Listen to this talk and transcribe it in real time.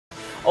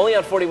Only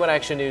on 41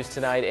 Action News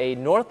tonight, a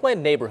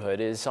Northland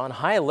neighborhood is on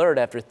high alert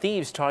after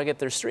thieves target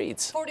their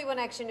streets. 41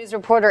 Action News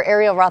reporter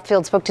Ariel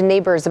Rothfield spoke to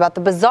neighbors about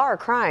the bizarre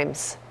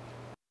crimes.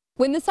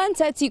 When the sun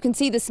sets, you can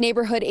see this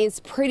neighborhood is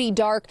pretty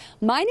dark,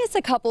 minus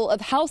a couple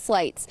of house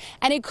lights.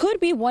 And it could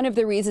be one of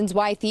the reasons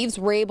why thieves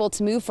were able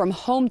to move from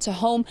home to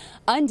home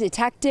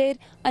undetected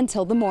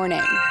until the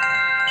morning.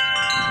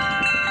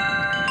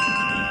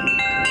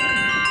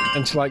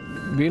 It's like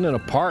being in a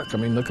park. I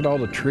mean, look at all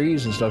the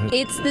trees and stuff.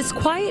 It's this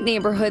quiet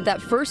neighborhood that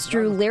first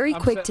drew Larry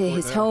Quick to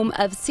his home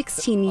of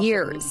 16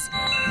 years.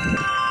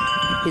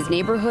 His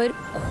neighborhood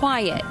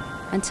quiet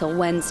until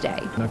Wednesday.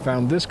 And I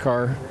found this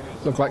car.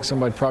 Looked like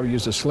somebody probably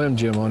used a Slim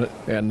Jim on it.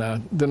 And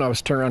then I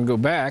was turned around and go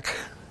back,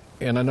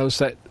 and I noticed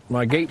that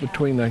my gate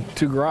between the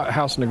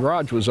house and the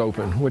garage was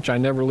open, which I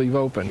never leave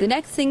open. The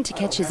next thing to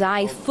catch his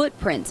eye,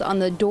 footprints on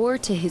the door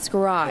to his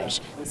garage.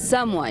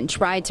 Someone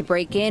tried to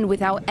break in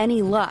without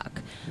any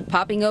luck,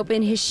 popping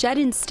open his shed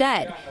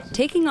instead,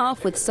 taking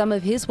off with some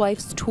of his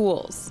wife's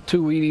tools.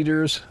 2 weed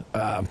eaters,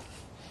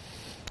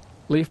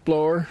 leaf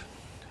blower,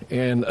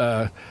 and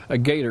a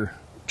gator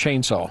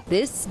chainsaw.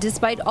 This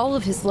despite all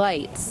of his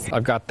lights.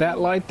 I've got that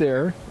light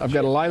there. I've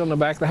got a light on the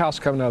back of the house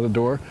coming out of the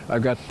door.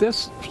 I've got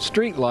this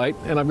street light,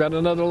 and I've got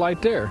another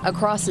light there.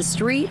 Across the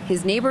street,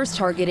 his neighbors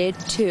targeted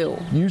too.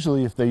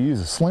 Usually if they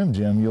use a Slim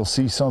Jim, you'll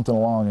see something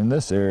along in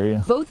this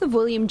area. Both of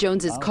William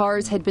Jones's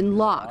cars had been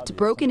locked,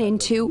 broken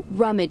into,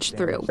 rummaged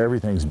through.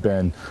 Everything's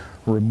been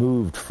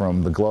removed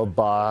from the glove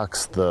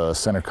box, the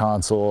center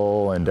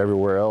console, and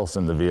everywhere else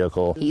in the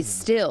vehicle. He's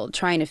still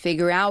trying to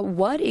figure out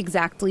what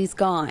exactly is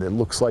gone. It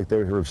looks like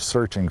they were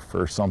searching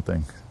for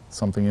something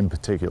in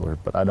particular,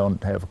 but I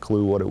don't have a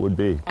clue what it would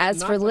be.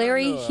 As for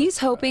Larry, he's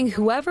hoping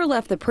whoever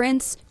left the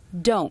prints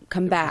don't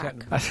come back.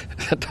 I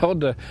told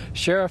the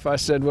sheriff, I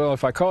said, well,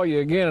 if I call you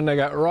again and they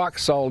got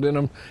rocks sawed in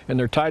them and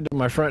they're tied to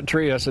my front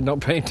tree, I said,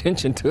 don't pay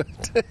attention to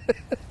it.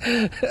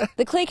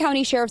 The Clay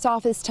County Sheriff's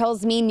Office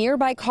tells me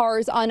nearby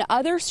cars on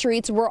other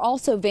streets were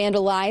also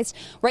vandalized.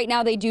 Right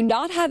now, they do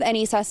not have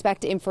any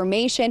suspect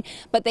information,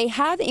 but they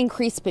have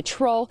increased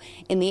patrol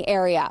in the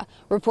area.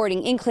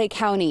 Reporting in Clay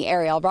County,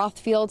 Ariel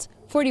Rothfield,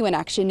 41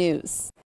 Action News.